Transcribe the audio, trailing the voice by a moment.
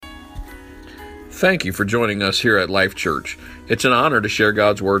Thank you for joining us here at Life Church. It's an honor to share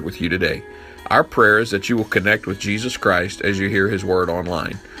God's Word with you today. Our prayer is that you will connect with Jesus Christ as you hear His Word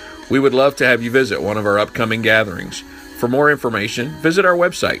online. We would love to have you visit one of our upcoming gatherings. For more information, visit our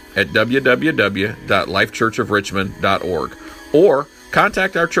website at www.lifechurchofrichmond.org or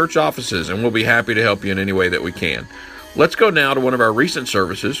contact our church offices and we'll be happy to help you in any way that we can. Let's go now to one of our recent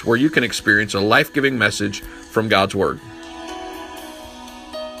services where you can experience a life-giving message from God's Word.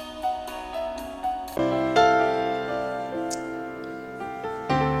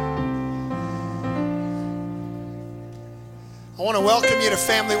 I want to welcome you to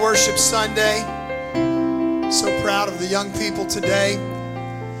Family Worship Sunday. So proud of the young people today.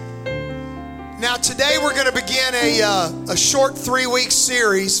 Now today we're going to begin a short 3-week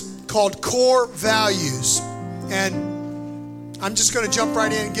series called Core Values. And I'm just going to jump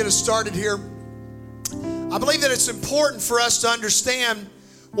right in and get us started here. I believe that it's important for us to understand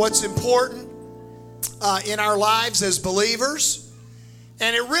what's important in our lives as believers.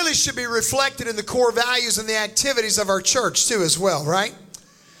 And it really should be reflected in the core values and the activities of our church too as well, right?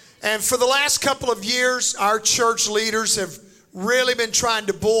 And for the last couple of years, our church leaders have really been trying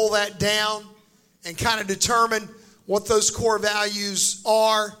to boil that down and kind of determine what those core values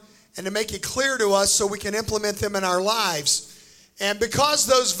are and to make it clear to us so we can implement them in our lives. And because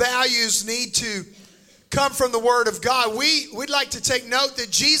those values need to come from the Word of God, we'd like to take note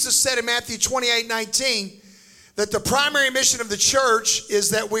that Jesus said in Matthew 28:19, that the primary mission of the church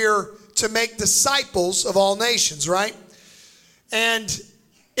is that we're to make disciples of all nations, right? And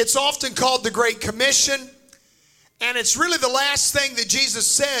it's often called the Great Commission. And it's really the last thing that Jesus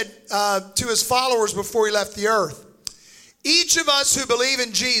said to his followers before he left the earth. Each of us who believe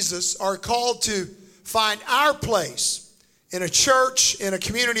in Jesus are called to find our place in a church, in a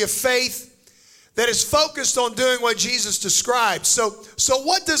community of faith that is focused on doing what Jesus described. So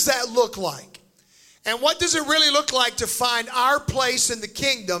what does that look like? And what does it really look like to find our place in the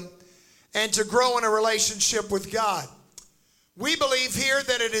kingdom and to grow in a relationship with God? We believe here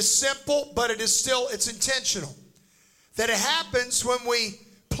that it is simple, but it's intentional. That it happens when we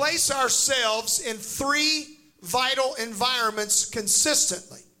place ourselves in 3 vital environments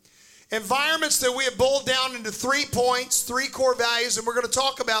consistently. Environments that we have boiled down into 3 points, 3 core values, and we're going to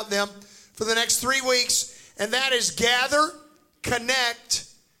talk about them for the next 3 weeks. And that is gather, connect,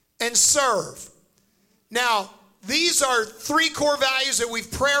 and serve. Now, these are 3 core values that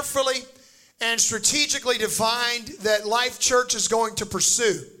we've prayerfully and strategically defined that Life Church is going to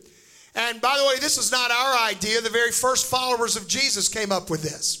pursue. And by the way, this is not our idea. The very first followers of Jesus came up with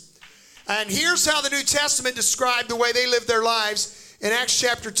this. And here's how the New Testament described the way they lived their lives in Acts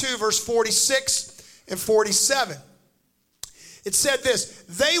chapter 2, verse 46 and 47. It said this: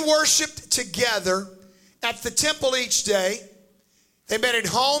 they worshiped together at the temple each day. They met in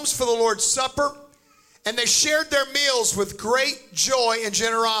homes for the Lord's Supper. And they shared their meals with great joy and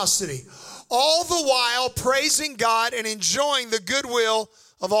generosity, all the while praising God and enjoying the goodwill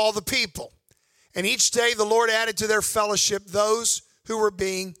of all the people. And each day the Lord added to their fellowship those who were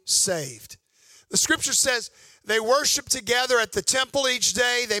being saved. The scripture says they worshiped together at the temple each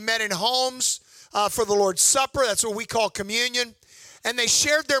day. They met in homes for the Lord's Supper. That's what we call communion. And they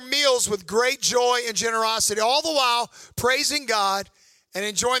shared their meals with great joy and generosity, all the while praising God and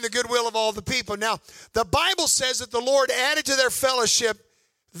enjoying the goodwill of all the people. Now, the Bible says that the Lord added to their fellowship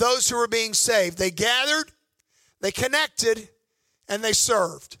those who were being saved. They gathered, they connected, and they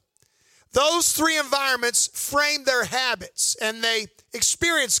served. Those 3 environments framed their habits, and they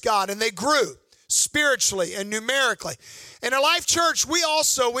experienced God, and they grew spiritually and numerically. In a Life Church, we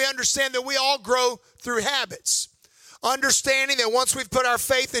understand that we all grow through habits. Understanding that once we've put our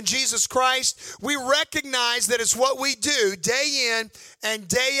faith in Jesus Christ, we recognize that it's what we do day in and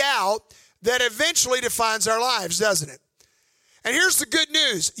day out that eventually defines our lives, doesn't it? And here's the good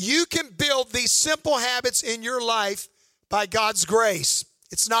news. You can build these simple habits in your life by God's grace.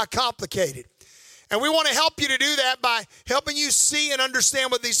 It's not complicated. And we want to help you to do that by helping you see and understand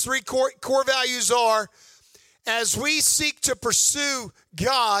what these 3 core values are as we seek to pursue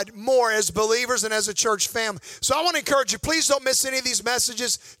God more as believers and as a church family. So I want to encourage you, please don't miss any of these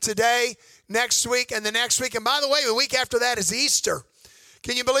messages today, next week, and the next week. And by the way, the week after that is Easter.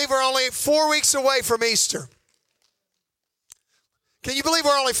 Can you believe we're only 4 weeks away from Easter? Can you believe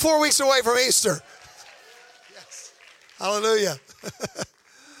we're only 4 weeks away from Easter? Yes. Hallelujah.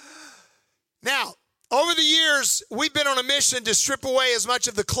 Now, over the years, we've been on a mission to strip away as much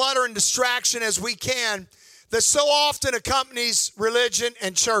of the clutter and distraction as we can that so often accompanies religion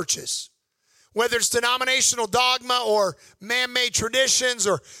and churches. Whether it's denominational dogma or man-made traditions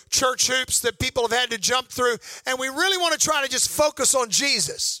or church hoops that people have had to jump through. And we really want to try to just focus on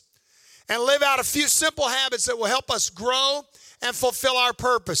Jesus and live out a few simple habits that will help us grow and fulfill our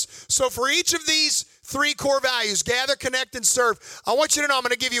purpose. So for each of these 3 core values, gather, connect, and serve, I want you to know I'm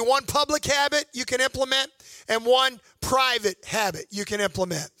going to give you 1 public habit you can implement and 1 private habit you can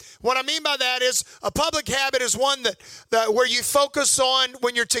implement. What I mean by that is a public habit is one that where you focus on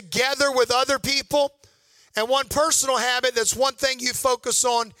when you're together with other people, and 1 personal habit that's one thing you focus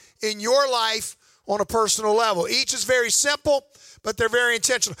on in your life on a personal level. Each is very simple, but they're very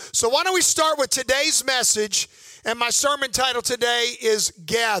intentional. So why don't we start with today's message, and my sermon title today is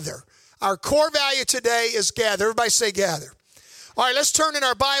Gather. Our core value today is gather. Everybody say gather. All right, let's turn in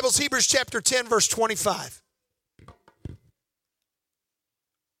our Bibles, Hebrews chapter 10, verse 25.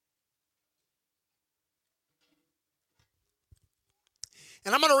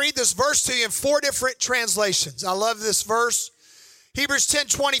 And I'm going to read this verse to you in 4 different translations. I love this verse. Hebrews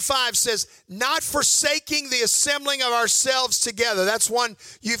 10:25 says, not forsaking the assembling of ourselves together. That's one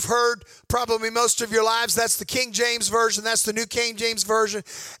you've heard probably most of your lives. That's the King James Version. That's the New King James Version.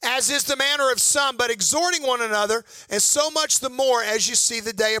 As is the manner of some, but exhorting one another, and so much the more as you see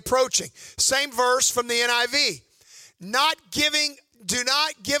the day approaching. Same verse from the NIV. Do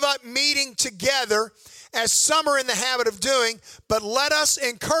not give up meeting together as some are in the habit of doing, but let us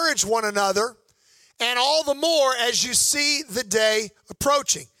encourage one another, and all the more as you see the day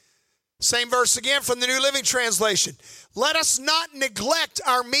approaching. Same verse again from the New Living Translation. Let us not neglect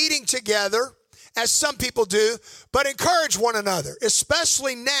our meeting together, as some people do, but encourage one another,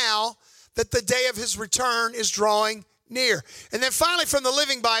 especially now that the day of his return is drawing near. And then finally from the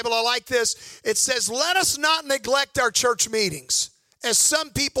Living Bible, I like this. It says, let us not neglect our church meetings, as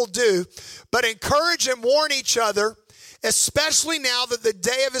some people do, but encourage and warn each other, especially now that the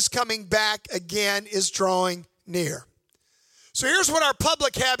day of his coming back again is drawing near. So here's what our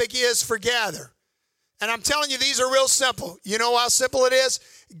public habit is for gather. And I'm telling you, these are real simple. You know how simple it is?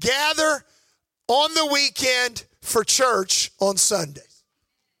 Gather on the weekend for church on Sundays.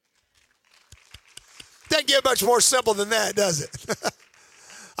 Doesn't get much more simple than that, does it?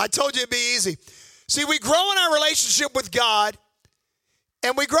 I told you it'd be easy. See, we grow in our relationship with God,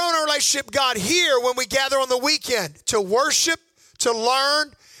 and we grow in our relationship with God here when we gather on the weekend to worship, to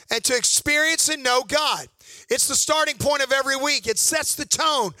learn, and to experience and know God. It's the starting point of every week. It sets the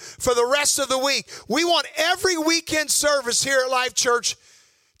tone for the rest of the week. We want every weekend service here at Life Church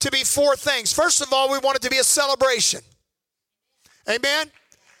to be 4 things. First of all, we want it to be a celebration. Amen?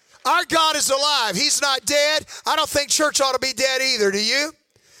 Our God is alive. He's not dead. I don't think church ought to be dead either, do you?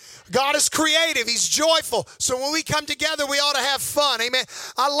 God is creative. He's joyful. So when we come together, we ought to have fun. Amen.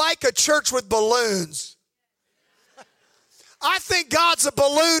 I like a church with balloons. I think God's a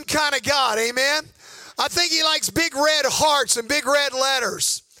balloon kind of God. Amen. I think he likes big red hearts and big red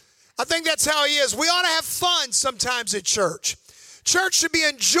letters. I think that's how he is. We ought to have fun sometimes at church. Church should be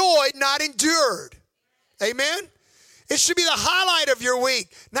enjoyed, not endured. Amen. It should be the highlight of your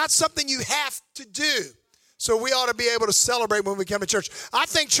week, not something you have to do. So we ought to be able to celebrate when we come to church. I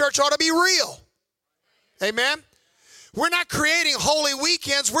think church ought to be real. Amen. We're not creating holy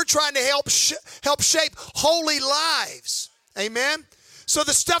weekends. We're trying to help shape holy lives. Amen. So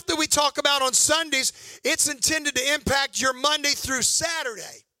the stuff that we talk about on Sundays, it's intended to impact your Monday through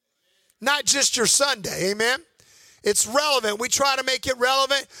Saturday, not just your Sunday. Amen. It's relevant. We try to make it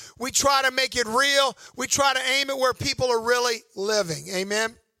relevant. We try to make it real. We try to aim it where people are really living.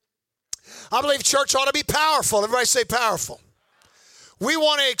 Amen. I believe church ought to be powerful. Everybody say powerful. We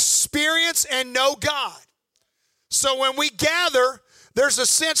want to experience and know God. So when we gather, there's a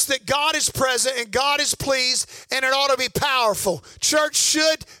sense that God is present and God is pleased, and it ought to be powerful. Church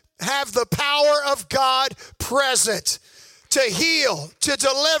should have the power of God present to heal, to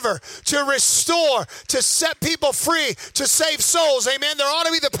deliver, to restore, to set people free, to save souls. Amen. There ought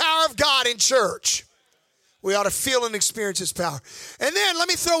to be the power of God in church. We ought to feel and experience his power. And then let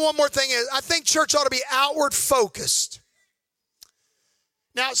me throw one more thing in. I think church ought to be outward focused.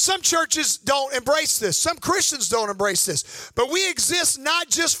 Now, some churches don't embrace this. Some Christians don't embrace this. But we exist not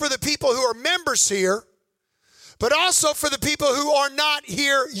just for the people who are members here, but also for the people who are not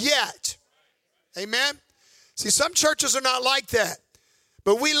here yet. Amen? See, some churches are not like that.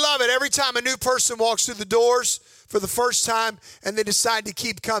 But we love it every time a new person walks through the doors for the first time and they decide to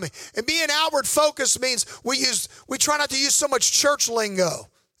keep coming. And being outward focused means we try not to use so much church lingo.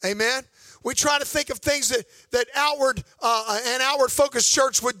 Amen? We try to think of things that an outward focused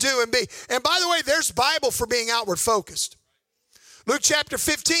church would do and be. And by the way, there's Bible for being outward focused. Luke chapter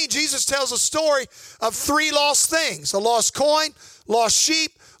 15, Jesus tells a story of 3 lost things: a lost coin, lost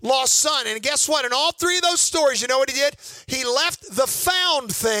sheep, lost son. And guess what? In all 3 of those stories, you know what he did? He left the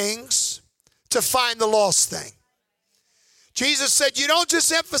found things to find the lost thing. Jesus said, you don't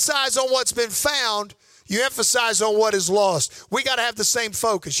just emphasize on what's been found, you emphasize on what is lost. We got to have the same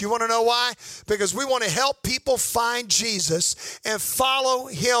focus. You want to know why? Because we want to help people find Jesus and follow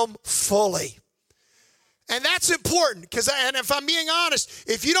him fully. And that's important, and if I'm being honest,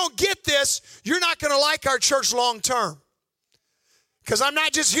 if you don't get this, you're not going to like our church long term. Because I'm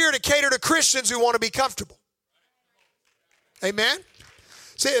not just here to cater to Christians who want to be comfortable. Amen?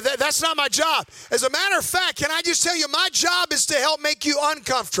 See, that's not my job. As a matter of fact, can I just tell you, my job is to help make you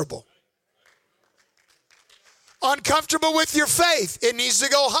uncomfortable. Uncomfortable with your faith, it needs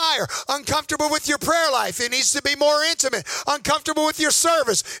to go higher. Uncomfortable with your prayer life, it needs to be more intimate. Uncomfortable with your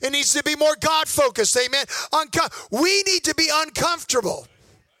service, it needs to be more God-focused. Amen. We need to be uncomfortable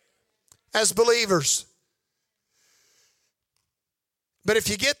as believers. But if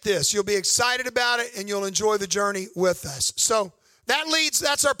you get this, you'll be excited about it and you'll enjoy the journey with us. So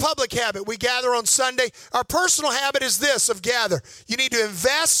that's our public habit. We gather on Sunday. Our personal habit is this of gather. You need to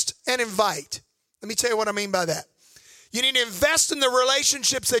invest and invite. Let me tell you what I mean by that. You need to invest in the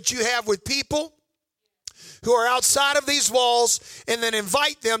relationships that you have with people who are outside of these walls and then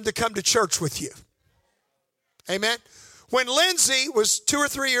invite them to come to church with you. Amen. When Lindsay was 2 or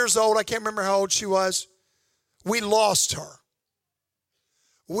 3 years old, I can't remember how old she was, we lost her.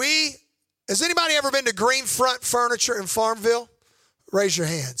 Has anybody ever been to Green Front Furniture in Farmville? Raise your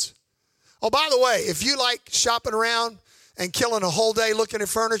hands. Oh, by the way, if you like shopping around and killing a whole day looking at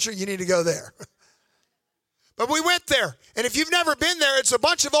furniture, you need to go there. But we went there, and if you've never been there, it's a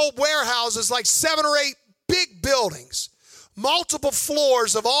bunch of old warehouses, like 7 or 8 big buildings, multiple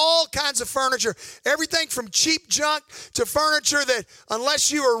floors of all kinds of furniture, everything from cheap junk to furniture that,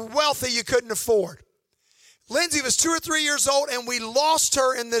 unless you were wealthy, you couldn't afford. Lindsay was 2 or 3 years old, and we lost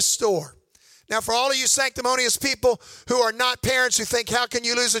her in this store. Now, for all of you sanctimonious people who are not parents who think, how can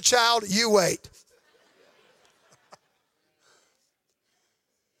you lose a child? You wait.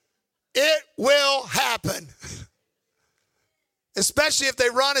 It will happen. Especially if they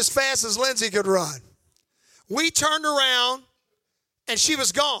run as fast as Lindsay could run. We turned around and she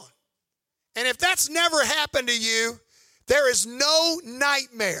was gone. And if that's never happened to you, there is no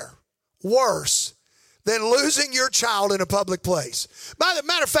nightmare worse than losing your child in a public place. By the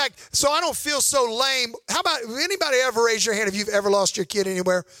matter of fact, so I don't feel so lame, how about anybody ever raise your hand if you've ever lost your kid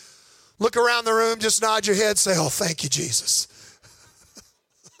anywhere? Look around the room, just nod your head, say, oh, thank you, Jesus.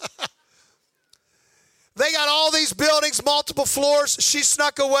 They got all these buildings, multiple floors. She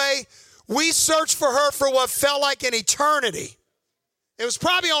snuck away. We searched for her for what felt like an eternity. It was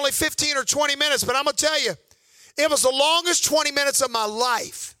probably only 15 or 20 minutes, but I'm going to tell you, it was the longest 20 minutes of my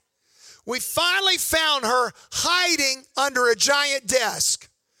life. We finally found her hiding under a giant desk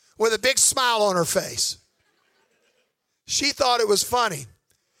with a big smile on her face. She thought it was funny.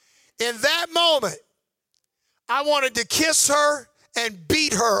 In that moment, I wanted to kiss her and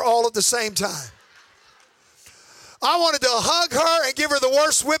beat her all at the same time. I wanted to hug her and give her the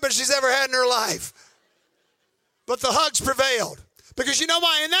worst whipping she's ever had in her life. But the hugs prevailed. Because you know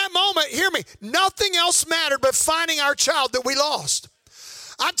why? In that moment, hear me, nothing else mattered but finding our child that we lost.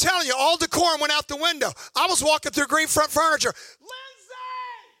 I'm telling you, all decorum went out the window. I was walking through Green Front Furniture. Lindsay!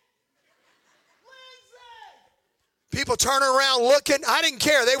 People turning around looking. I didn't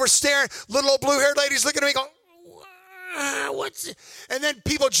care. They were staring. Little old blue-haired ladies looking at me going, what's it? And then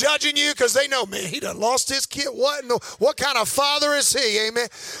people judging you because they know, man, he done lost his kid. What kind of father is he? Amen.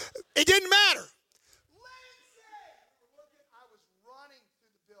 It didn't matter. I was running through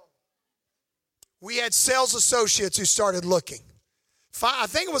the building. We had sales associates who started looking. I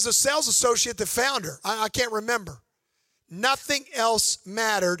think it was a sales associate that found her. I can't remember. Nothing else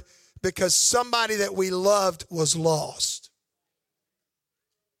mattered because somebody that we loved was lost.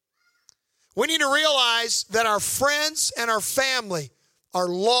 We need to realize that our friends and our family are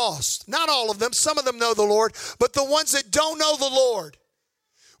lost. Not all of them. Some of them know the Lord. But the ones that don't know the Lord,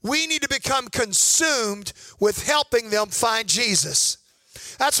 we need to become consumed with helping them find Jesus.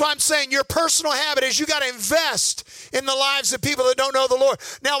 That's why I'm saying your personal habit is you got to invest in the lives of people that don't know the Lord.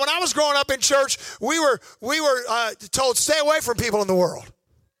 Now, when I was growing up in church, we were told stay away from people in the world.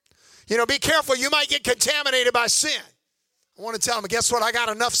 You know, be careful. You might get contaminated by sin. I want to tell them, guess what? I got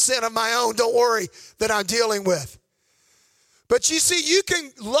enough sin of my own. Don't worry that I'm dealing with. But you see, you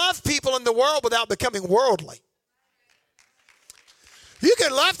can love people in the world without becoming worldly. You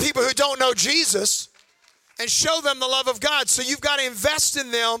can love people who don't know Jesus and show them the love of God. So you've got to invest in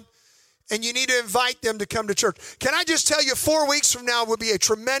them, and you need to invite them to come to church. Can I just tell you, 4 weeks from now will be a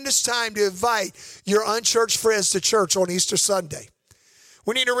tremendous time to invite your unchurched friends to church on Easter Sunday.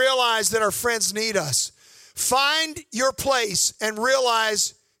 We need to realize that our friends need us. Find your place and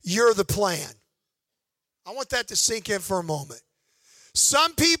realize you're the plan. I want that to sink in for a moment.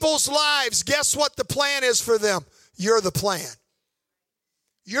 Some people's lives, guess what the plan is for them? You're the plan.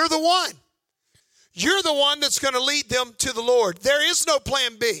 You're the one. You're the one that's going to lead them to the Lord. There is no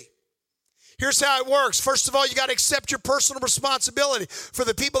plan B. Here's how it works. First of all, you got to accept your personal responsibility for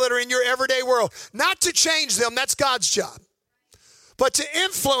the people that are in your everyday world. Not to change them, that's God's job. But to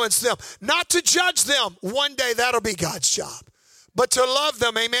influence them, not to judge them. One day that'll be God's job. But to love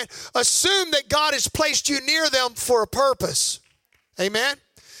them, amen. Assume that God has placed you near them for a purpose. Amen.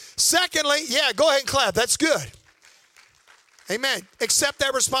 Secondly, yeah, go ahead and clap. That's good. Amen. Accept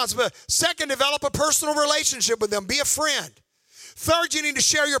that responsibility. Second, develop a personal relationship with them. Be a friend. Third, you need to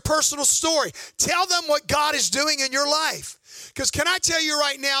share your personal story. Tell them what God is doing in your life. Because can I tell you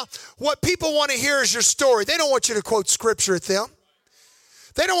right now, what people want to hear is your story. They don't want you to quote scripture at them.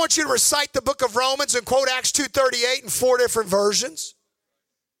 They don't want you to recite the book of Romans and quote Acts 2:38 in 4 different versions.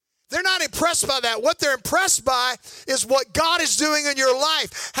 They're not impressed by that. What they're impressed by is what God is doing in your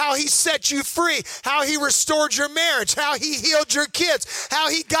life, how he set you free, how he restored your marriage, how he healed your kids, how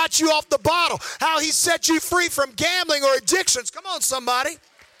he got you off the bottle, how he set you free from gambling or addictions. Come on, somebody.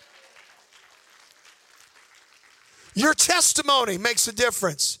 Your testimony makes a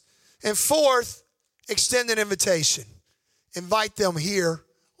difference. And fourth, extend an invitation. Invite them here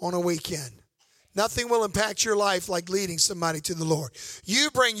on a weekend. Nothing will impact your life like leading somebody to the Lord. You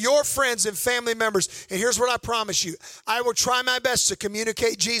bring your friends and family members, and here's what I promise you. I will try my best to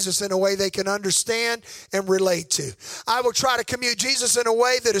communicate Jesus in a way they can understand and relate to. I will try to commute Jesus in a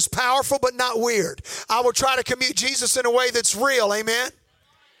way that is powerful but not weird. I will try to commute Jesus in a way that's real. Amen?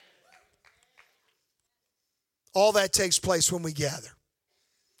 All that takes place when we gather.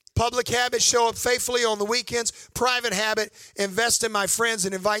 Public habit, show up faithfully on the weekends. Private habit, invest in my friends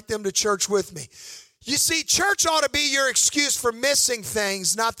and invite them to church with me. You see, church ought to be your excuse for missing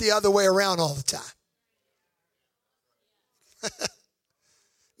things, not the other way around all the time.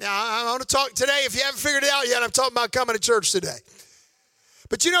 Now, I want to talk today, if you haven't figured it out yet, I'm talking about coming to church today.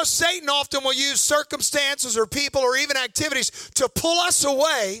 But you know, Satan often will use circumstances or people or even activities to pull us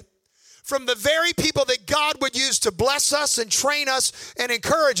away from the very people that God would use to bless us and train us and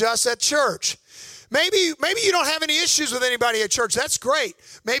encourage us at church. Maybe you don't have any issues with anybody at church. That's great.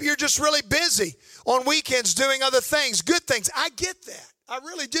 Maybe you're just really busy on weekends doing other things, good things. I get that. I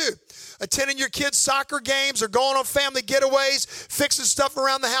really do. Attending your kids' soccer games or going on family getaways, fixing stuff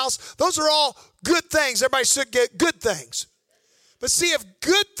around the house. Those are all good things. Everybody should get good things. But see, if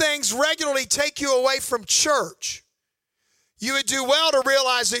good things regularly take you away from church, you would do well to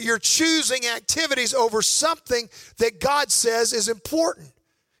realize that you're choosing activities over something that God says is important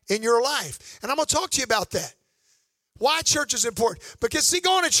in your life. And I'm going to talk to you about that. Why church is important. Because see,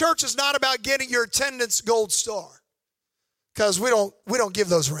 going to church is not about getting your attendance gold star. Because we don't give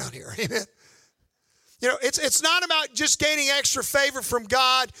those around here. Amen. You know, it's not about just gaining extra favor from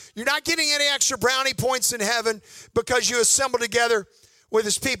God. You're not getting any extra brownie points in heaven because you assemble together with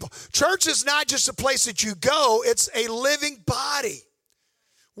his people. Church is not just a place that you go, it's a living body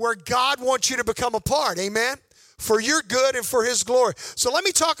where God wants you to become a part, amen? For your good and for his glory. So let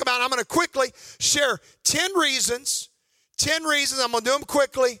me talk about, I'm going to quickly share 10 reasons, I'm going to do them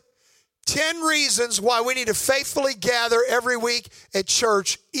quickly, 10 reasons why we need to faithfully gather every week at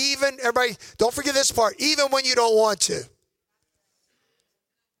church, even, everybody, don't forget this part, even when you don't want to.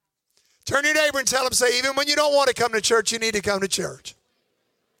 Turn to your neighbor and tell him, say, even when you don't want to come to church, you need to come to church.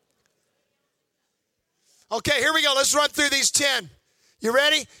 Okay, here we go. Let's run through these 10. You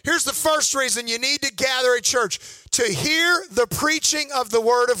ready? Here's the first reason you need to gather at church. To hear the preaching of the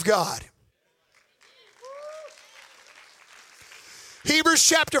Word of God. Hebrews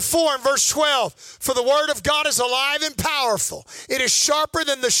chapter 4 and verse 12. For the Word of God is alive and powerful. It is sharper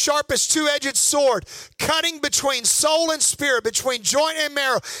than the sharpest two-edged sword, cutting between soul and spirit, between joint and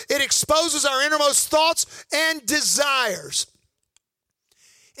marrow. It exposes our innermost thoughts and desires.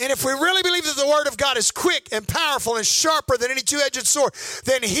 And if we really believe that the Word of God is quick and powerful and sharper than any two-edged sword,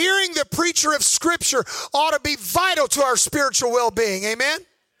 then hearing the preacher of Scripture ought to be vital to our spiritual well-being. Amen?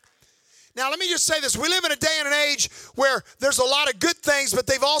 Now, let me just say this. We live in a day and an age where there's a lot of good things, but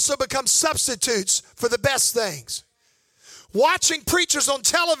they've also become substitutes for the best things. Watching preachers on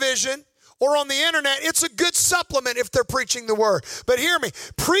television or on the internet, it's a good supplement if they're preaching the Word. But hear me,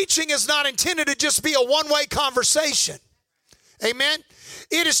 preaching is not intended to just be a one-way conversation. Amen?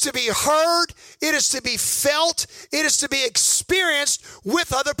 It is to be heard, it is to be felt, it is to be experienced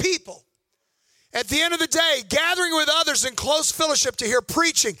with other people. At the end of the day, gathering with others in close fellowship to hear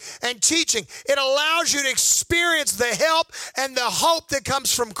preaching and teaching, it allows you to experience the help and the hope that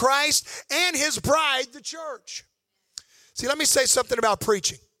comes from Christ and his bride, the church. See, let me say something about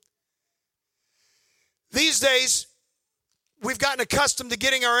preaching. These days, we've gotten accustomed to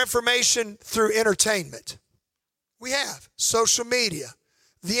getting our information through entertainment. We have social media,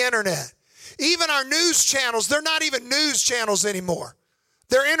 the internet. Even our news channels, they're not even news channels anymore.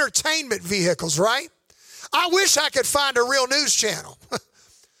 They're entertainment vehicles, right? I wish I could find a real news channel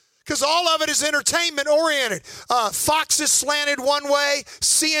because all of it is entertainment oriented. Fox is slanted one way,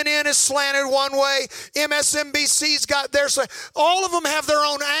 CNN is slanted one way, MSNBC's got theirs. All of them have their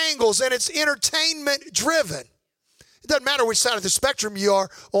own angles, and it's entertainment driven. It doesn't matter which side of the spectrum you are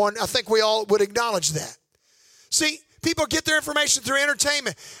on. I think we all would acknowledge that. See, people get their information through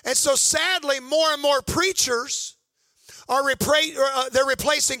entertainment. And so sadly, more and more preachers are they're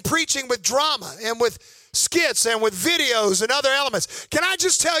replacing preaching with drama and with skits and with videos and other elements. Can I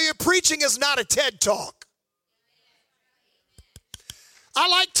just tell you, preaching is not a TED Talk. I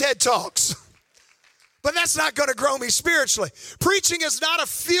like TED Talks, but that's not going to grow me spiritually. Preaching is not a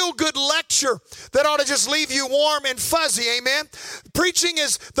feel-good lecture that ought to just leave you warm and fuzzy, amen? Preaching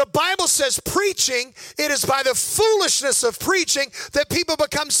is, the Bible says preaching, it is by the foolishness of preaching that people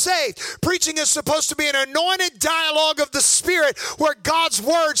become saved. Preaching is supposed to be an anointed dialogue of the Spirit where God's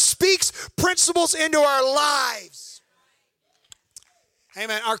Word speaks principles into our lives.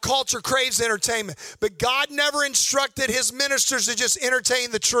 Amen. Our culture craves entertainment, but God never instructed His ministers to just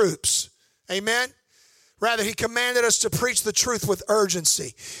entertain the troops. Amen. Rather, He commanded us to preach the truth with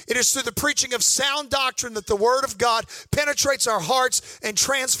urgency. It is through the preaching of sound doctrine that the Word of God penetrates our hearts and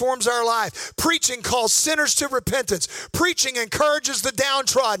transforms our life. Preaching calls sinners to repentance. Preaching encourages the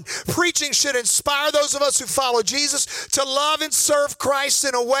downtrodden. Preaching should inspire those of us who follow Jesus to love and serve Christ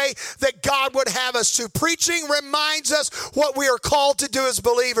in a way that God would have us to. Preaching reminds us what we are called to do as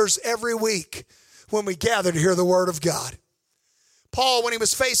believers every week when we gather to hear the Word of God. Paul, when he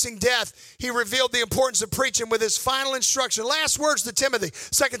was facing death, he revealed the importance of preaching with his final instruction. Last words to Timothy,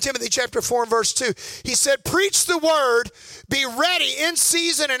 2 Timothy chapter 4 and verse 2. He said, preach the word, be ready in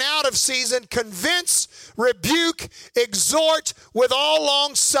season and out of season, convince, rebuke, exhort with all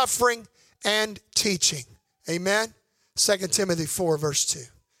long suffering and teaching. Amen? 2 Timothy 4 verse 2.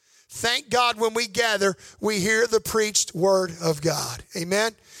 Thank God when we gather, we hear the preached word of God.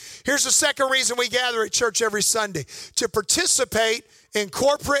 Amen? Here's the second reason we gather at church every Sunday, to participate in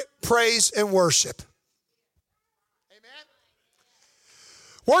corporate praise and worship. Amen?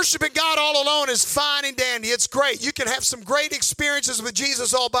 Worshiping God all alone is fine and dandy. It's great. You can have some great experiences with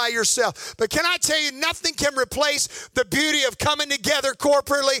Jesus all by yourself. But can I tell you, nothing can replace the beauty of coming together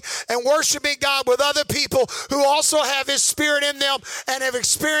corporately and worshiping God with other people who also have His Spirit in them and have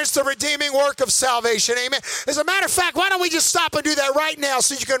experienced the redeeming work of salvation. Amen. As a matter of fact, why don't we just stop and do that right now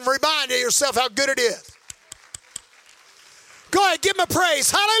so you can remind yourself how good it is. Go ahead, give Him a praise.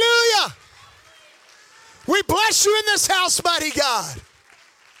 Hallelujah. We bless you in this house, mighty God.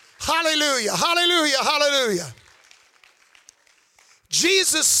 Hallelujah, hallelujah, hallelujah.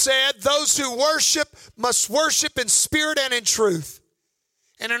 Jesus said those who worship must worship in spirit and in truth.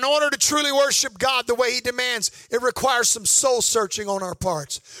 And in order to truly worship God the way He demands, it requires some soul searching on our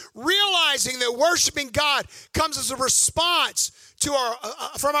parts. Realizing that worshiping God comes as a response to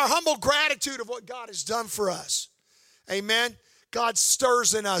from our humble gratitude of what God has done for us. Amen. God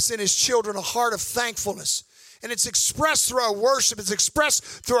stirs in us, in His children, a heart of thankfulness. And it's expressed through our worship. It's expressed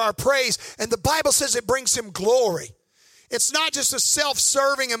through our praise. And the Bible says it brings Him glory. It's not just a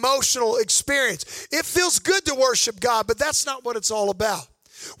self-serving emotional experience. It feels good to worship God, but that's not what it's all about.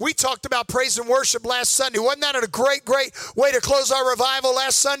 We talked about praise and worship last Sunday. Wasn't that a great way to close our revival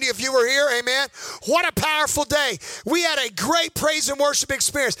last Sunday if you were here? Amen. What a powerful day. We had a great praise and worship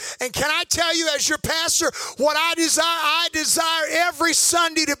experience. And can I tell you, as your pastor, what I desire every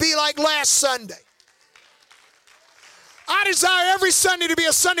Sunday to be like last Sunday. I desire every Sunday to be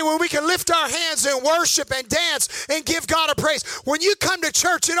a Sunday when we can lift our hands and worship and dance and give God a praise. When you come to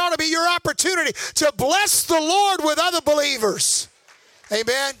church, it ought to be your opportunity to bless the Lord with other believers.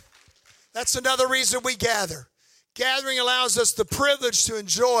 Amen. That's another reason we gather. Gathering allows us the privilege to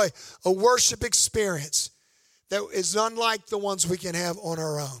enjoy a worship experience that is unlike the ones we can have on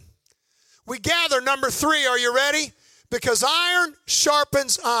our own. We gather, number 3, are you ready? Because iron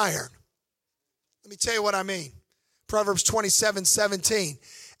sharpens iron. Let me tell you what I mean. Proverbs 27:17.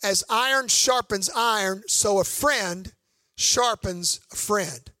 As iron sharpens iron, so a friend sharpens a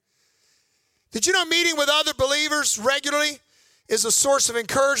friend. Did you know meeting with other believers regularly is a source of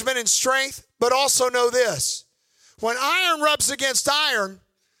encouragement and strength? But also know this. When iron rubs against iron,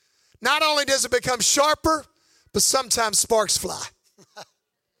 not only does it become sharper, but sometimes sparks fly.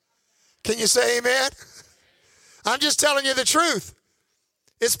 Can you say amen? I'm just telling you the truth.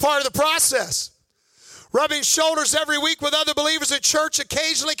 It's part of the process. Rubbing shoulders every week with other believers at church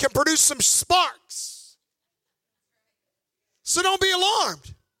occasionally can produce some sparks. So don't be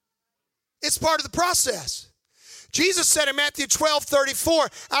alarmed. It's part of the process. Jesus said in Matthew 12:34,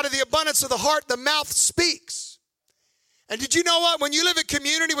 out of the abundance of the heart, the mouth speaks. And did you know what? When you live in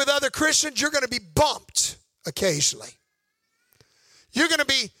community with other Christians, you're going to be bumped occasionally. You're going to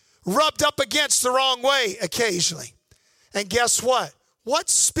be rubbed up against the wrong way occasionally. And guess what? What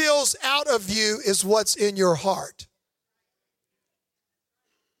spills out of you is what's in your heart.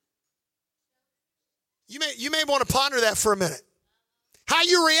 You may want to ponder that for a minute. How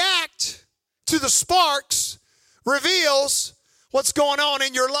you react to the sparks reveals what's going on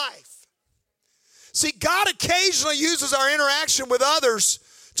in your life. See, God occasionally uses our interaction with others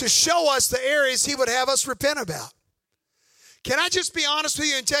to show us the areas he would have us repent about. Can I just be honest with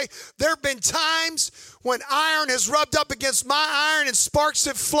you and tell you, there have been times when iron has rubbed up against my iron and sparks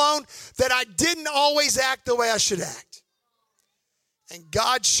have flown that I didn't always act the way I should act. And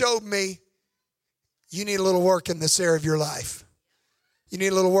God showed me, you need a little work in this area of your life. You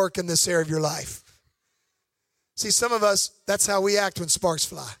need a little work in this area of your life. See, some of us, that's how we act when sparks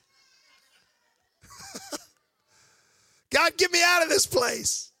fly. God, get me out of this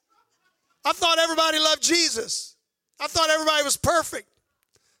place. I thought everybody loved Jesus. I thought everybody was perfect.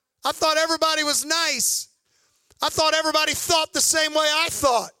 I thought everybody was nice. I thought everybody thought the same way I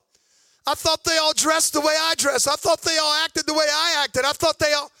thought. I thought they all dressed the way I dressed. I thought they all acted the way I acted. I thought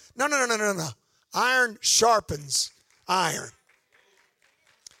they all... No. Iron sharpens iron.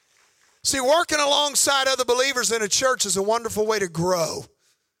 See, working alongside other believers in a church is a wonderful way to grow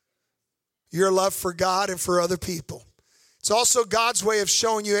your love for God and for other people. It's also God's way of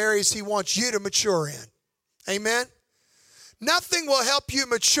showing you areas he wants you to mature in. Amen? Nothing will help you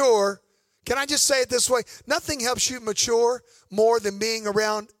mature. Can I just say it this way? Nothing helps you mature more than being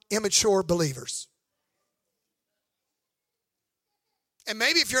around immature believers. And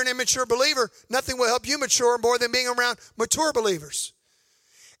maybe if you're an immature believer, nothing will help you mature more than being around mature believers.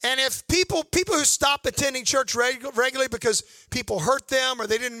 And if people who stop attending church regularly because people hurt them or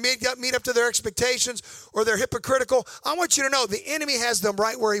they didn't meet up to their expectations or they're hypocritical, I want you to know the enemy has them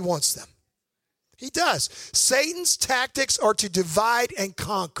right where he wants them. He does. Satan's tactics are to divide and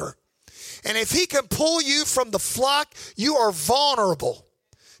conquer. And if he can pull you from the flock, you are vulnerable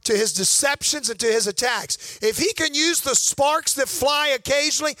to his deceptions and to his attacks. If he can use the sparks that fly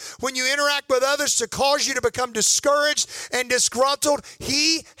occasionally when you interact with others to cause you to become discouraged and disgruntled,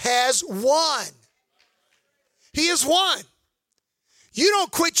 he has won. He has won. You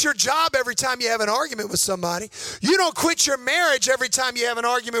don't quit your job every time you have an argument with somebody. You don't quit your marriage every time you have an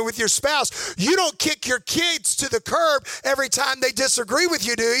argument with your spouse. You don't kick your kids to the curb every time they disagree with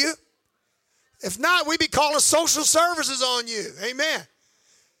you, do you? If not, we'd be calling social services on you. Amen.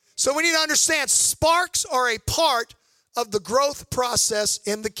 So we need to understand sparks are a part of the growth process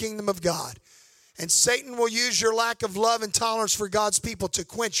in the kingdom of God. And Satan will use your lack of love and tolerance for God's people to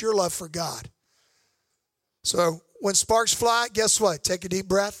quench your love for God. So when sparks fly, guess what? Take a deep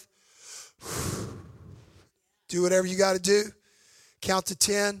breath. Do whatever you got to do. Count to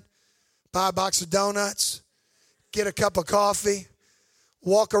 10. Buy a box of donuts. Get a cup of coffee.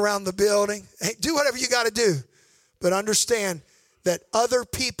 Walk around the building. Hey, do whatever you got to do. But understand that other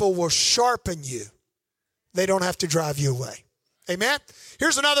people will sharpen you. They don't have to drive you away. Amen?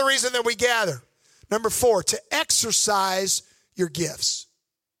 Here's another reason that we gather. Number 4, to exercise your gifts.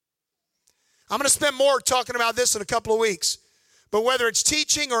 I'm going to spend more talking about this in a couple of weeks. But whether it's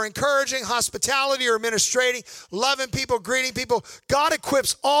teaching or encouraging, hospitality or administrating, loving people, greeting people, God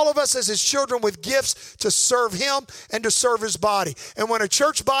equips all of us as his children with gifts to serve him and to serve his body. And when a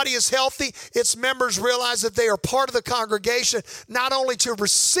church body is healthy, its members realize that they are part of the congregation, not only to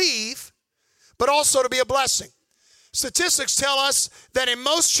receive, but also to be a blessing. Statistics tell us that in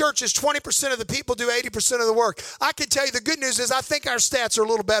most churches, 20% of the people do 80% of the work. I can tell you the good news is I think our stats are a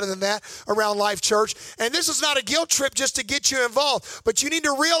little better than that around Life Church. And this is not a guilt trip just to get you involved, but you need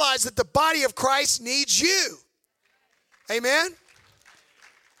to realize that the body of Christ needs you. Amen?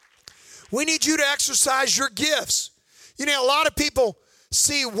 We need you to exercise your gifts. You know, a lot of people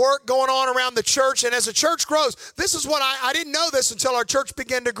see work going on around the church, and as the church grows, this is what I didn't know this until our church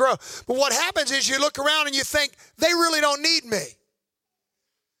began to grow. But what happens is you look around and you think, they really don't need me.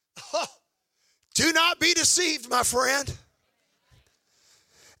 Oh, do not be deceived, my friend.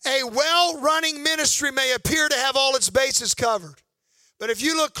 A well-running ministry may appear to have all its bases covered. But if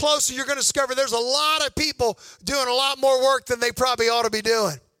you look closer, you're going to discover there's a lot of people doing a lot more work than they probably ought to be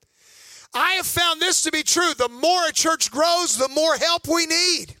doing. I have found this to be true. The more a church grows, the more help we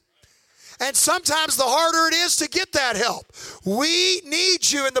need. And sometimes the harder it is to get that help. We need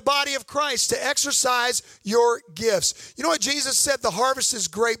you in the body of Christ to exercise your gifts. You know what Jesus said? The harvest is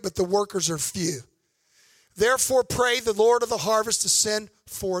great, but the workers are few. Therefore pray the Lord of the harvest to send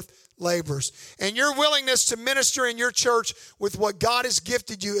forth laborers. And your willingness to minister in your church with what God has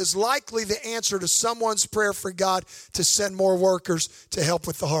gifted you is likely the answer to someone's prayer for God to send more workers to help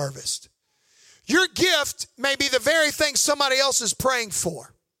with the harvest. Your gift may be the very thing somebody else is praying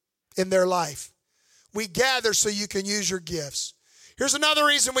for in their life. We gather so you can use your gifts. Here's another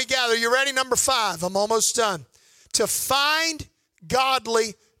reason we gather. You ready? Number 5. I'm almost done. To find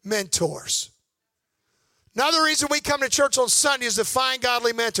godly mentors. Another reason we come to church on Sunday is to find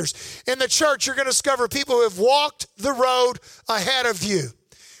godly mentors. In the church, you're going to discover people who have walked the road ahead of you.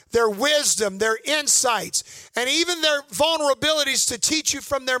 Their wisdom, their insights, and even their vulnerabilities to teach you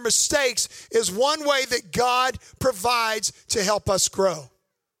from their mistakes is one way that God provides to help us grow.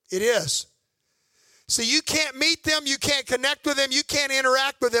 It is. See, you can't meet them, you can't connect with them, you can't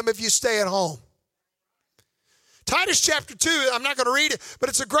interact with them if you stay at home. Titus chapter 2, I'm not going to read it, but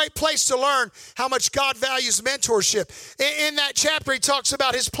it's a great place to learn how much God values mentorship. In that chapter, he talks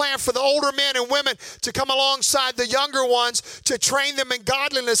about his plan for the older men and women to come alongside the younger ones to train them in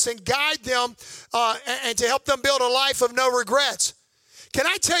godliness and guide them and to help them build a life of no regrets. Can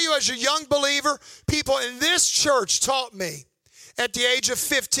I tell you, as a young believer, people in this church taught me at the age of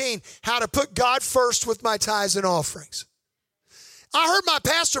 15 how to put God first with my tithes and offerings. I heard my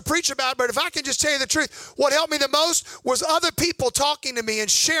pastor preach about it, but if I can just tell you the truth, what helped me the most was other people talking to me and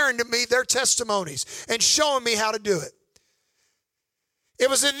sharing to me their testimonies and showing me how to do it. It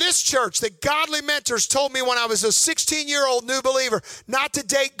was in this church that godly mentors told me when I was a 16-year-old new believer not to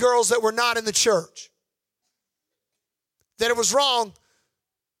date girls that were not in the church. That it was wrong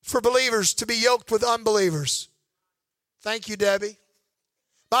for believers to be yoked with unbelievers. Thank you, Debbie.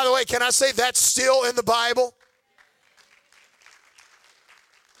 By the way, can I say that's still in the Bible?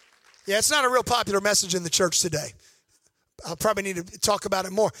 Yeah, it's not a real popular message in the church today. I'll probably need to talk about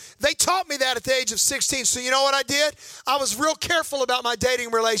it more. They taught me that at the age of 16. So you know what I did? I was real careful about my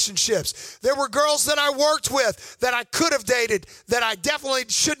dating relationships. There were girls that I worked with that I could have dated, that I definitely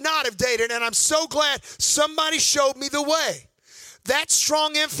should not have dated. And I'm so glad somebody showed me the way. That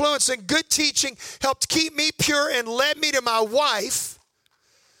strong influence and good teaching helped keep me pure and led me to my wife,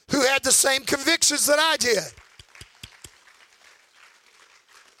 who had the same convictions that I did.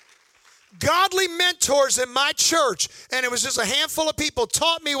 Godly mentors in my church, and it was just a handful of people,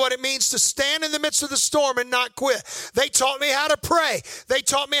 taught me what it means to stand in the midst of the storm and not quit. They taught me how to pray. They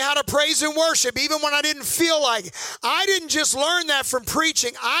taught me how to praise and worship, even when I didn't feel like it. I didn't just learn that from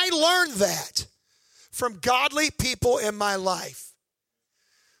preaching. I learned that from godly people in my life.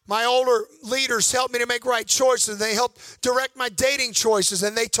 My older leaders helped me to make right choices. They helped direct my dating choices,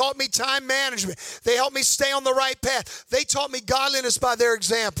 and they taught me time management. They helped me stay on the right path. They taught me godliness by their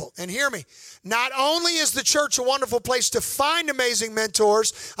example. And hear me, not only is the church a wonderful place to find amazing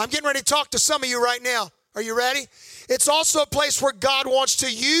mentors, I'm getting ready to talk to some of you right now. Are you ready? It's also a place where God wants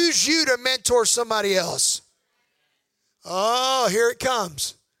to use you to mentor somebody else. Oh, here it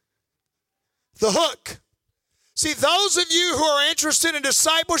comes. The hook. See, those of you who are interested in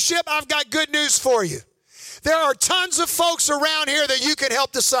discipleship, I've got good news for you. There are tons of folks around here that you can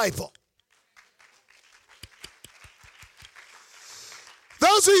help disciple.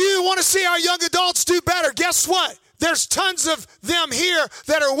 Those of you who want to see our young adults do better, guess what? There's tons of them here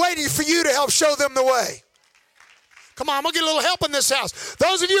that are waiting for you to help show them the way. Come on, I'm going to get a little help in this house.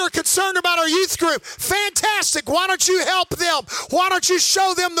 Those of you who are concerned about our youth group, fantastic. Why don't you help them? Why don't you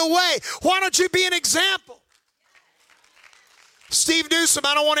show them the way? Why don't you be an example? Steve Newsom,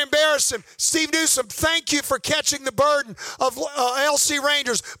 I don't want to embarrass him. Steve Newsom, thank you for catching the burden of LC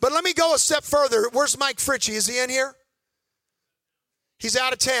Rangers. But let me go a step further. Where's Mike Fritchie? Is he in here? He's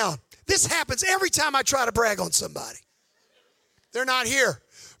out of town. This happens every time I try to brag on somebody. They're not here.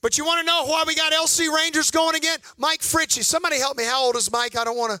 But you want to know why we got LC Rangers going again? Mike Fritchie. Somebody help me. How old is Mike? I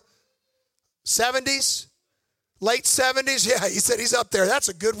don't want to. 70s? Late 70s? Yeah, he said he's up there. That's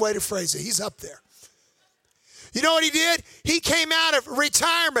a good way to phrase it. He's up there. You know what he did? He came out of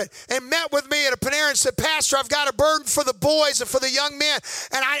retirement and met with me at a Panera and said, Pastor, I've got a burden for the boys and for the young men.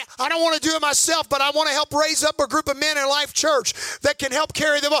 And I don't want to do it myself, but I want to help raise up a group of men in Life Church that can help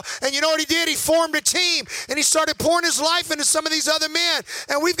carry them up. And you know what he did? He formed a team and he started pouring his life into some of these other men.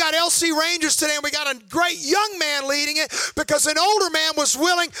 And we've got LC Rangers today, and we got a great young man leading it because an older man was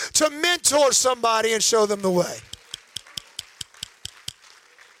willing to mentor somebody and show them the way.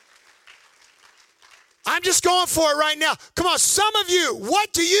 I'm just going for it right now. Come on, some of you,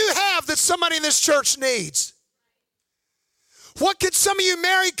 what do you have that somebody in this church needs? What could some of you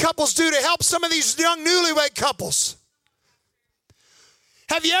married couples do to help some of these young newlywed couples?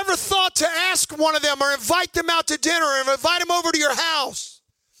 Have you ever thought to ask one of them or invite them out to dinner or invite them over to your house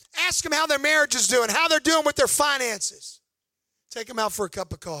Ask them how their marriage is doing, how they're doing with their finances. Take them out for a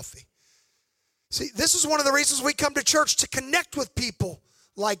cup of coffee. See, this is one of the reasons we come to church, to connect with people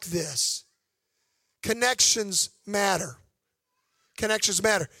like this. Connections matter. Connections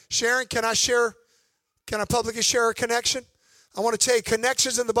matter. Sharon, can I publicly share a connection? I want to tell you,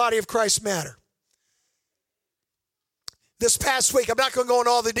 connections in the body of Christ matter. This past week, I'm not going to go into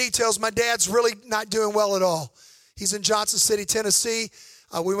all the details. My dad's really not doing well at all. He's in Johnson City, Tennessee.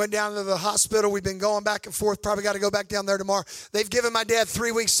 We went down to the hospital. We've been going back and forth. Probably got to go back down there tomorrow. They've given my dad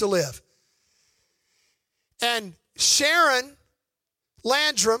 3 weeks to live. And Sharon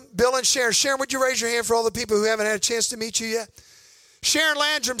Landrum, Bill and Sharon. Sharon, would you raise your hand for all the people who haven't had a chance to meet you yet? Sharon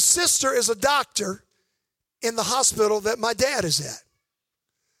Landrum's sister is a doctor in the hospital that my dad is at.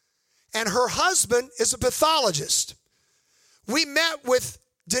 And her husband is a pathologist. We met with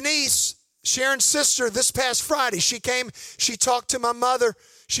Denise, Sharon's sister, this past Friday. She came, she talked to my mother,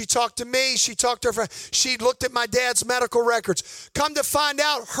 she talked to me, she talked to her friend. She looked at my dad's medical records. Come to find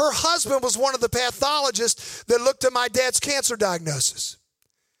out, her husband was one of the pathologists that looked at my dad's cancer diagnosis.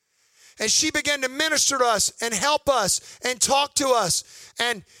 And she began to minister to us and help us and talk to us.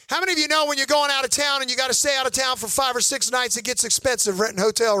 And how many of you know when you're going out of town and you got to stay out of town for 5 or 6 nights, it gets expensive renting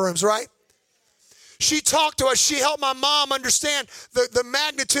hotel rooms, right? She talked to us. She helped my mom understand the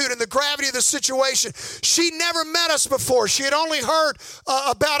magnitude and the gravity of the situation. She never met us before. She had only heard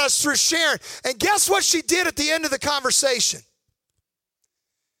about us through Sharon. And guess what she did at the end of the conversation?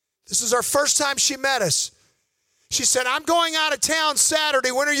 This is our first time she met us. She said, I'm going out of town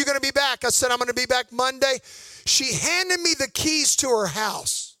Saturday. When are you going to be back? I said, I'm going to be back Monday. She handed me the keys to her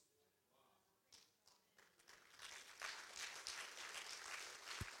house.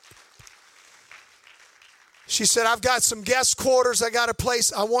 She said, I've got some guest quarters. I got a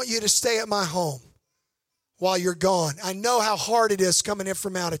place. I want you to stay at my home while you're gone. I know how hard it is coming in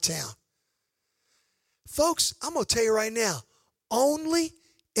from out of town. Folks, I'm going to tell you right now, only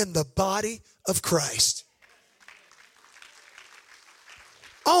in the body of Christ.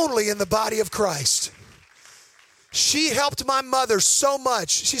 Only in the body of Christ. She helped my mother so much.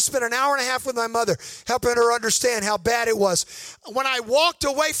 She spent an hour and a half with my mother, helping her understand how bad it was. When I walked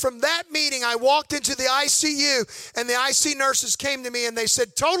away from that meeting, I walked into the ICU, and the IC nurses came to me, and they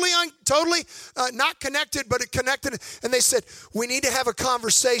said, totally not connected, but it connected. And they said, we need to have a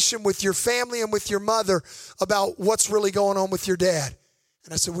conversation with your family and with your mother about what's really going on with your dad.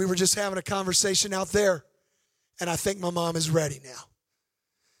 And I said, we were just having a conversation out there, and I think my mom is ready now.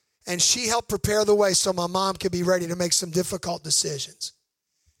 And she helped prepare the way so my mom could be ready to make some difficult decisions.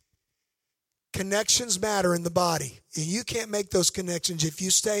 Connections matter in the body. And you can't make those connections if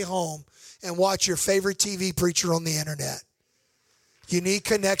you stay home and watch your favorite TV preacher on the internet. You need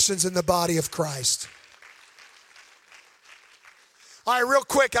connections in the body of Christ. All right, real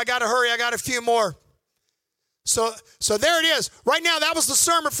quick, I got to hurry. I got a few more. So there it is. Right now, that was the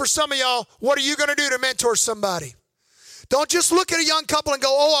sermon for some of y'all. What are you going to do to mentor somebody? Don't just look at a young couple and go,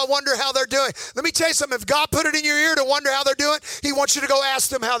 oh, I wonder how they're doing. Let me tell you something. If God put it in your ear to wonder how they're doing, He wants you to go ask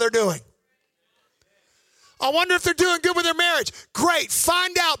them how they're doing. I wonder if they're doing good with their marriage. Great.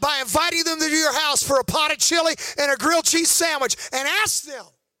 Find out by inviting them to your house for a pot of chili and a grilled cheese sandwich, and ask them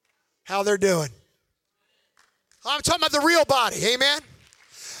how they're doing. I'm talking about the real body. Amen?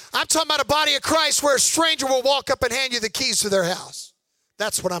 I'm talking about a body of Christ where a stranger will walk up and hand you the keys to their house.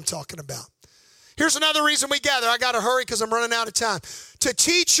 That's what I'm talking about. Here's another reason we gather. I got to hurry because I'm running out of time. To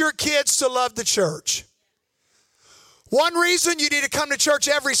teach your kids to love the church. One reason you need to come to church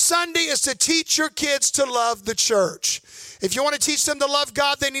every Sunday is to teach your kids to love the church. If you want to teach them to love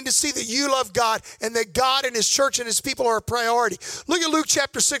God, they need to see that you love God and that God and His church and His people are a priority. Look at Luke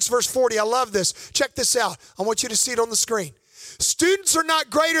chapter 6, verse 40. I love this. Check this out. I want you to see it on the screen. Students are not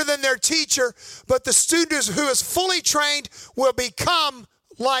greater than their teacher, but the student who is fully trained will become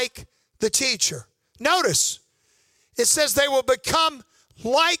like the teacher. Notice, it says they will become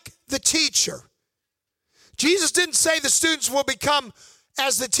like the teacher. Jesus didn't say the students will become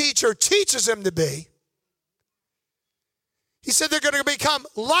as the teacher teaches them to be. He said they're going to become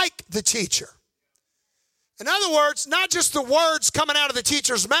like the teacher. In other words, not just the words coming out of the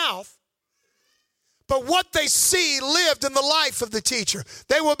teacher's mouth, but what they see lived in the life of the teacher.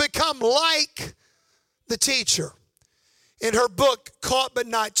 They will become like the teacher. In her book, Caught But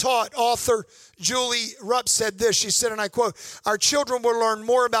Not Taught, author Julie Rupp said this. She said, and I quote, our children will learn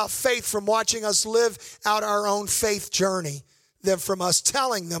more about faith from watching us live out our own faith journey than from us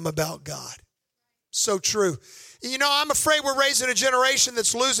telling them about God. So true. You know, I'm afraid we're raising a generation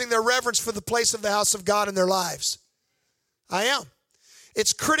that's losing their reverence for the place of the house of God in their lives. I am.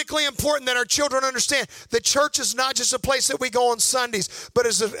 It's critically important that our children understand that church is not just a place that we go on Sundays, but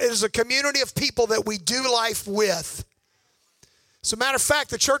it is a community of people that we do life with. As a matter of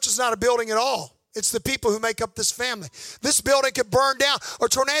fact, the church is not a building at all. It's the people who make up this family. This building could burn down, or a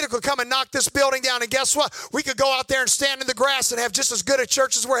tornado could come and knock this building down, and guess what? We could go out there and stand in the grass and have just as good a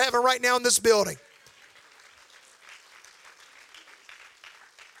church as we're having right now in this building.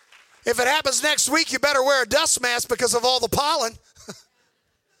 If it happens next week, you better wear a dust mask because of all the pollen.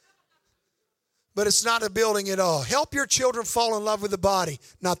 But it's not a building at all. Help your children fall in love with the body,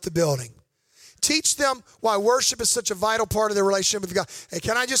 not the building. Teach them why worship is such a vital part of their relationship with God. Hey,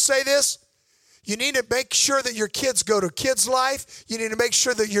 can I just say this? You need to make sure that your kids go to kids' life. You need to make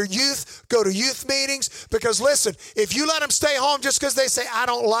sure that your youth go to youth meetings. Because listen, if you let them stay home just because they say, I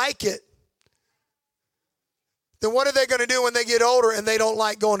don't like it, then what are they going to do when they get older and they don't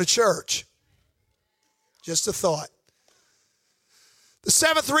like going to church? Just a thought. The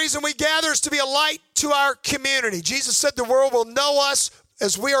seventh reason we gather is to be a light to our community. Jesus said the world will know us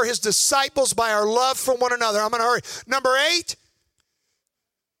as we are his disciples by our love for one another. I'm going to hurry. Number 8,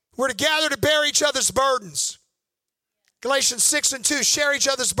 we're to gather to bear each other's burdens. Galatians 6:2, share each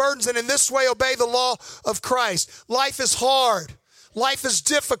other's burdens and in this way obey the law of Christ. Life is hard. Life is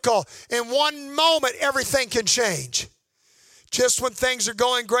difficult. In one moment, everything can change. Just when things are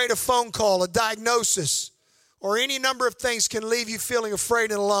going great, a phone call, a diagnosis, or any number of things can leave you feeling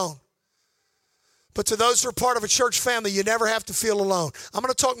afraid and alone. But to those who are part of a church family, you never have to feel alone. I'm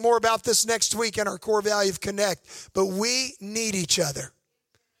going to talk more about this next week in our core value of Connect. But we need each other.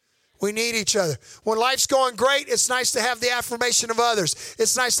 We need each other. When life's going great, it's nice to have the affirmation of others.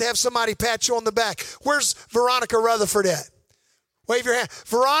 It's nice to have somebody pat you on the back. Where's Veronica Rutherford at? Wave your hand.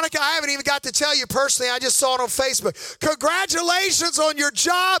 Veronica, I haven't even got to tell you personally. I just saw it on Facebook. Congratulations on your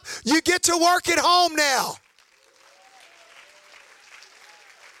job. You get to work at home now.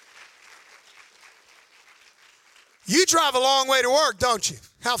 You drive a long way to work, don't you?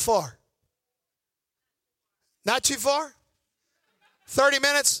 How far? Not too far? 30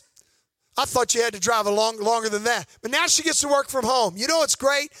 minutes? I thought you had to drive longer than that. But now she gets to work from home. You know what's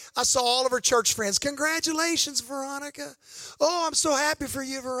great? I saw all of her church friends. Congratulations, Veronica. Oh, I'm so happy for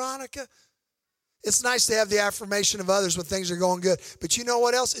you, Veronica. It's nice to have the affirmation of others when things are going good. But you know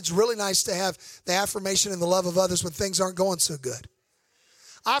what else? It's really nice to have the affirmation and the love of others when things aren't going so good.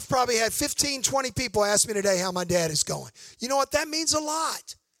 I've probably had 15, 20 people ask me today how my dad is going. You know what? That means a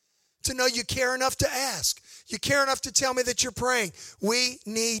lot to know you care enough to ask. You care enough to tell me that you're praying. We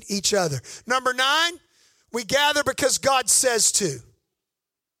need each other. Number 9, we gather because God says to.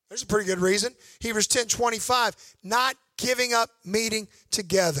 There's a pretty good reason. Hebrews 10:25, not giving up meeting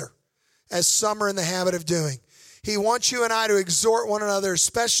together as some are in the habit of doing. He wants you and I to exhort one another,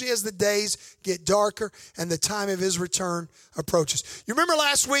 especially as the days get darker and the time of his return approaches. You remember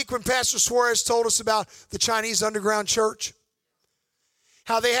last week when Pastor Suarez told us about the Chinese underground church?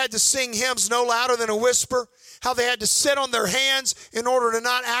 How they had to sing hymns no louder than a whisper. How they had to sit on their hands in order to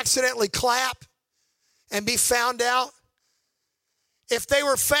not accidentally clap and be found out. If they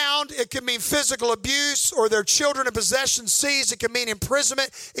were found, it could mean physical abuse or their children and possessions seized. It could mean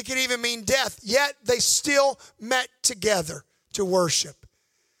imprisonment. It could even mean death. Yet they still met together to worship.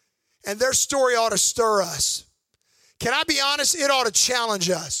 And their story ought to stir us. Can I be honest? It ought to challenge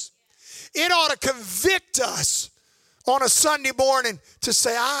us. It ought to convict us on a Sunday morning to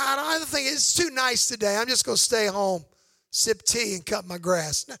say, I don't think it's too nice today. I'm just going to stay home, sip tea, and cut my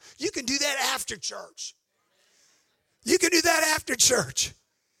grass. No, you can do that after church. You can do that after church.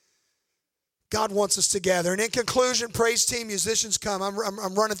 God wants us together. And in conclusion, praise team, musicians come.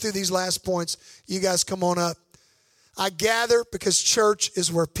 I'm running through these last points. You guys come on up. I gather because church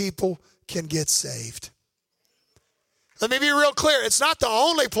is where people can get saved. Let me be real clear. It's not the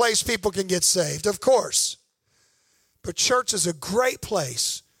only place people can get saved, of course. But church is a great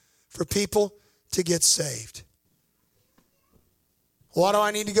place for people to get saved. Why do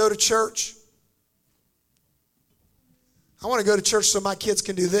I need to go to church? I want to go to church so my kids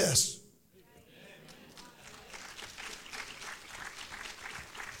can do this.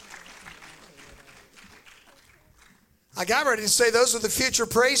 I got ready to say those are the future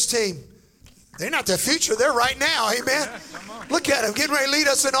praise team. They're not the future. They're right now. Amen. Look at them getting ready to lead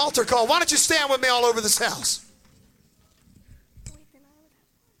us in altar call. Why don't you stand with me all over this house?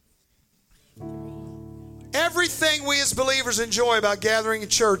 Everything we as believers enjoy about gathering in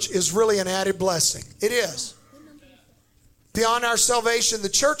church is really an added blessing. It is. Beyond our salvation, the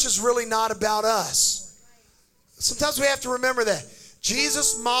church is really not about us. Sometimes we have to remember that.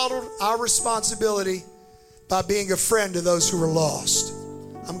 Jesus modeled our responsibility by being a friend to those who are lost.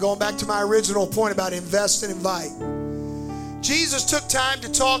 I'm going back to my original point about invest and invite. Jesus took time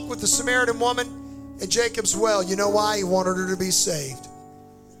to talk with the Samaritan woman at Jacob's well. You know why? He wanted her to be saved.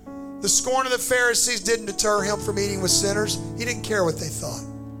 The scorn of the Pharisees didn't deter him from eating with sinners. He didn't care what they thought.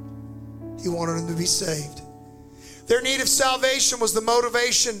 He wanted them to be saved. Their need of salvation was the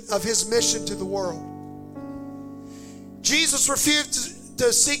motivation of his mission to the world. Jesus refused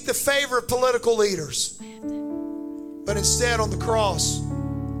to seek the favor of political leaders, but instead on the cross,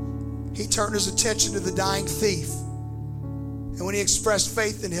 he turned his attention to the dying thief. And when he expressed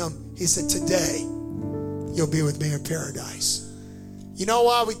faith in him, he said, today, you'll be with me in paradise. You know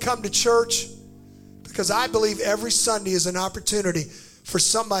why we come to church? Because I believe every Sunday is an opportunity for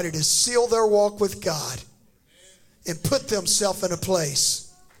somebody to seal their walk with God and put themselves in a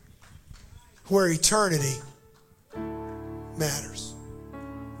place where eternity matters.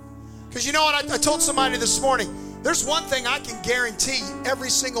 Because you know what? I told somebody this morning, there's one thing I can guarantee every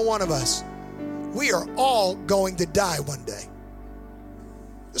single one of us. We are all going to die one day.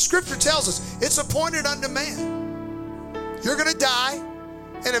 The scripture tells us it's appointed unto man. You're going to die,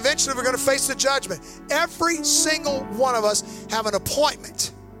 and eventually we're going to face the judgment. Every single one of us have an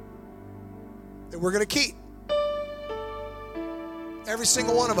appointment that we're going to keep. Every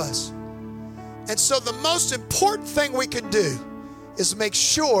single one of us. And so the most important thing we can do is make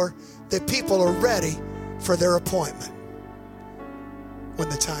sure that people are ready for their appointment when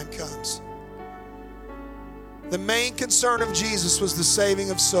the time comes. The main concern of Jesus was the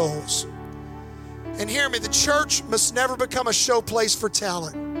saving of souls. And hear me, the church must never become a show place for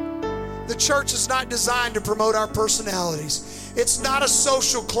talent. The church is not designed to promote our personalities. It's not a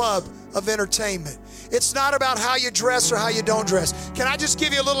social club of entertainment. It's not about how you dress or how you don't dress. Can I just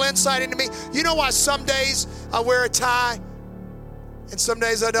give you a little insight into me? You know why some days I wear a tie and some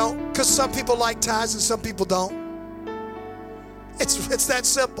days I don't? Because some people like ties and some people don't. It's that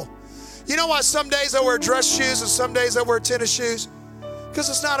simple. You know why some days I wear dress shoes and some days I wear tennis shoes? Because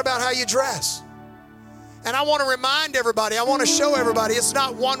it's not about how you dress. And I want to remind everybody, I want to show everybody, it's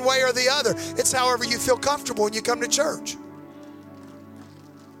not one way or the other. It's however you feel comfortable when you come to church.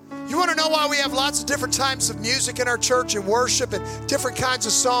 You want to know why we have lots of different types of music in our church and worship and different kinds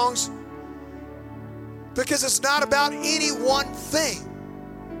of songs? Because it's not about any one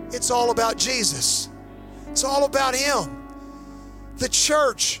thing. It's all about Jesus. It's all about Him. The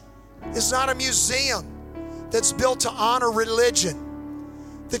church is not a museum that's built to honor religion.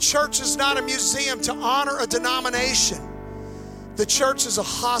 The church is not a museum to honor a denomination. The church is a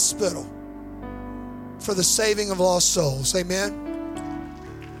hospital for the saving of lost souls. Amen?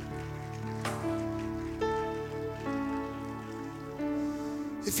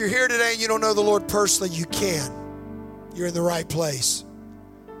 If you're here today and you don't know the Lord personally, you can. You're in the right place.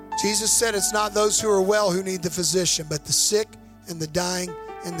 Jesus said it's not those who are well who need the physician, but the sick and the dying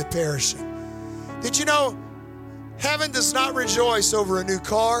and the perishing. Did you know heaven does not rejoice over a new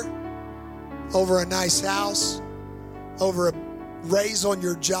car, over a nice house, over a raise on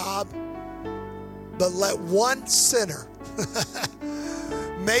your job, but let one sinner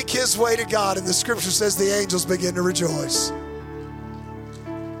make his way to God, and the scripture says the angels begin to rejoice.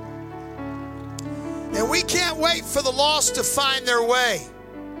 And we can't wait for the lost to find their way,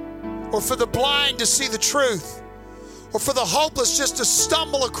 or for the blind to see the truth, or for the hopeless just to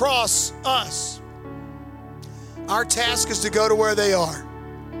stumble across us. Our task is to go to where they are,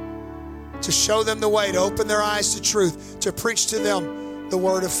 to show them the way, to open their eyes to truth, to preach to them the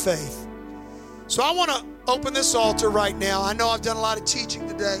word of faith. So I want to open this altar right now. I know I've done a lot of teaching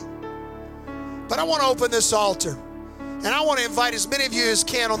today, but I want to open this altar. And I want to invite as many of you as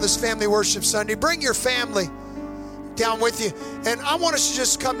can on this Family Worship Sunday. Bring your family down with you. And I want us to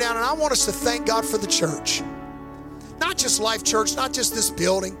just come down and I want us to thank God for the church. Not just Life Church, not just this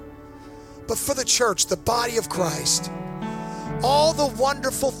building, but for the church, the body of Christ. All the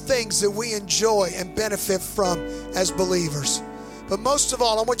wonderful things that we enjoy and benefit from as believers. But most of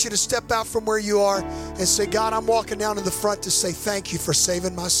all, I want you to step out from where you are and say, God, I'm walking down in the front to say thank you for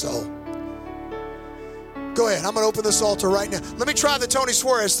saving my soul. Go ahead. I'm going to open this altar right now. Let me try the Tony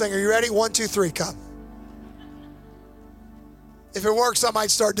Suarez thing. Are you ready? 1, 2, 3, come. If it works, I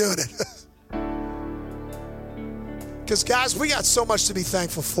might start doing it. Because, guys, we got so much to be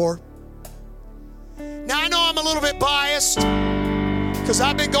thankful for. Now, I know I'm a little bit biased because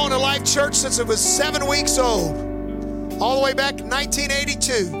I've been going to Life Church since it was 7 weeks old, all the way back in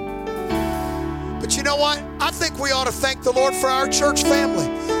 1982. But you know what? I think we ought to thank the Lord for our church family.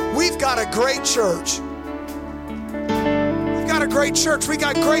 We've got a great church. Got a great church. We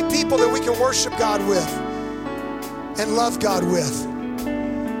got great people that we can worship God with and love God with.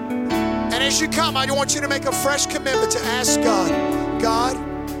 And as you come, I want you to make a fresh commitment to ask God, God,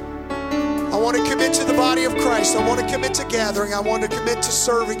 I want want to commit to the body of Christ. I want to commit to gathering. I want to commit to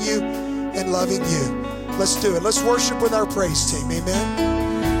serving you and loving you. Let's do it. Let's worship with our praise team. Amen.